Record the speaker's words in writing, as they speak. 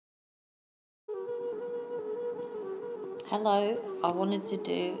Hello, I wanted to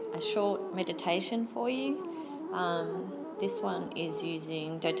do a short meditation for you. This one is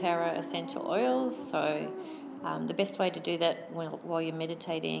using doTERRA essential oils. So the best way to do that while you're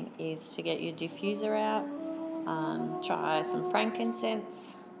meditating is to get your diffuser out. Try some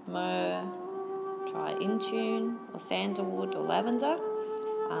frankincense, myrrh, try intune or sandalwood or lavender.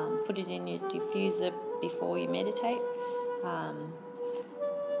 Put it in your diffuser before you meditate.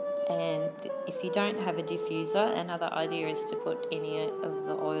 And if you don't have a diffuser, another idea is to put any of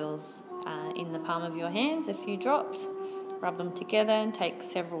the oils in the palm of your hands, a few drops, rub them together and take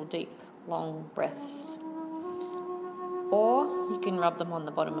several deep, long breaths. Or you can rub them on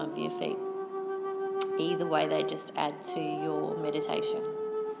the bottom of your feet. Either way, they just add to your meditation.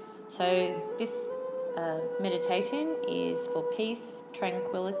 So this meditation is for peace,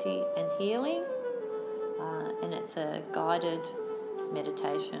 tranquility and healing, and it's a guided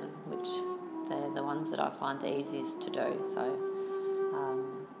meditation, which they're the ones that I find the easiest to do. So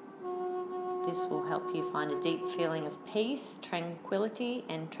this will help you find a deep feeling of peace, tranquility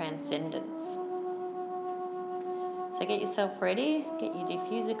and transcendence. So get yourself ready, get your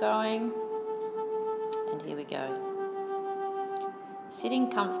diffuser going, and here we go. Sitting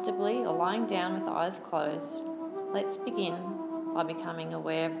comfortably or lying down with eyes closed, let's begin by becoming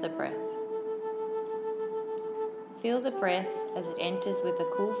aware of the breath. Feel the breath as it enters with a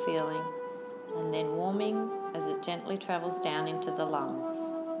cool feeling and then warming as it gently travels down into the lungs.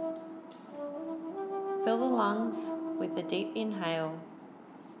 Fill the lungs with a deep inhale,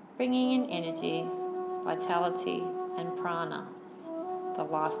 bringing in energy, vitality and prana, the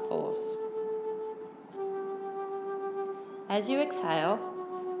life force. As you exhale,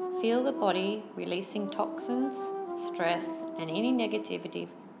 feel the body releasing toxins, stress and any negativity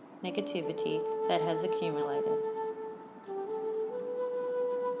that has accumulated.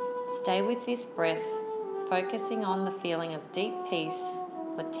 Stay with this breath, focusing on the feeling of deep peace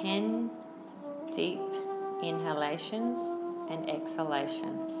for 10 deep inhalations and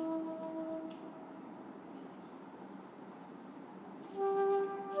exhalations.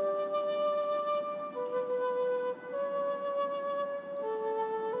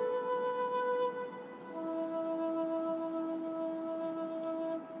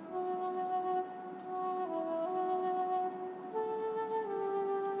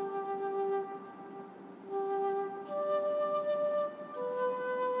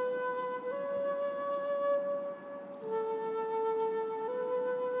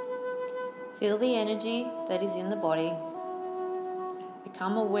 Feel the energy that is in the body.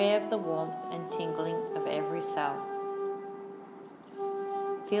 Become aware of the warmth and tingling of every cell.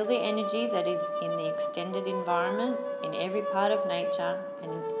 Feel the energy that is in the extended environment, in every part of nature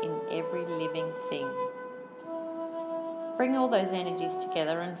and in every living thing. Bring all those energies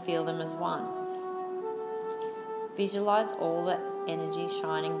together and feel them as one. Visualize all that energy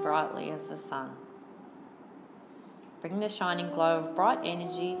shining brightly as the sun. Bring the shining glow of bright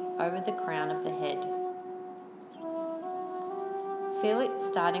energy over the crown of the head. Feel it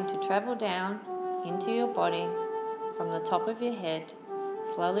starting to travel down into your body from the top of your head,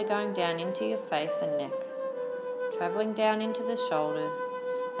 slowly going down into your face and neck, travelling down into the shoulders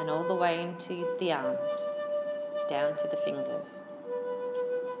and all the way into the arms, down to the fingers.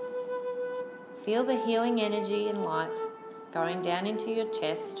 Feel the healing energy and light going down into your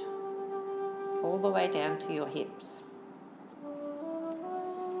chest, all the way down to your hips.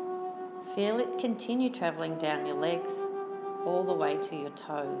 Feel it continue travelling down your legs, all the way to your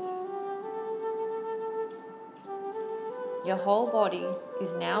toes. Your whole body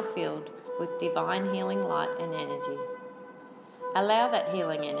is now filled with divine healing light and energy. Allow that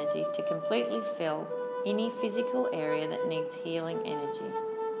healing energy to completely fill any physical area that needs healing energy.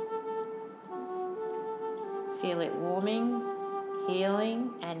 Feel it warming,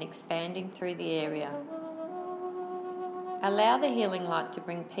 healing and expanding through the area. Allow the healing light to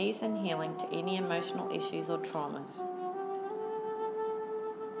bring peace and healing to any emotional issues or traumas.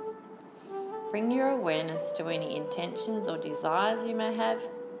 Bring your awareness to any intentions or desires you may have,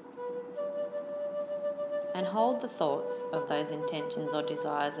 and hold the thoughts of those intentions or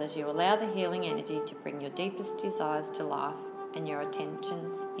desires as you allow the healing energy to bring your deepest desires to life and your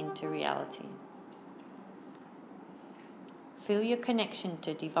intentions into reality. Feel your connection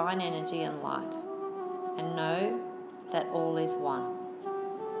to divine energy and light, and know that all is one.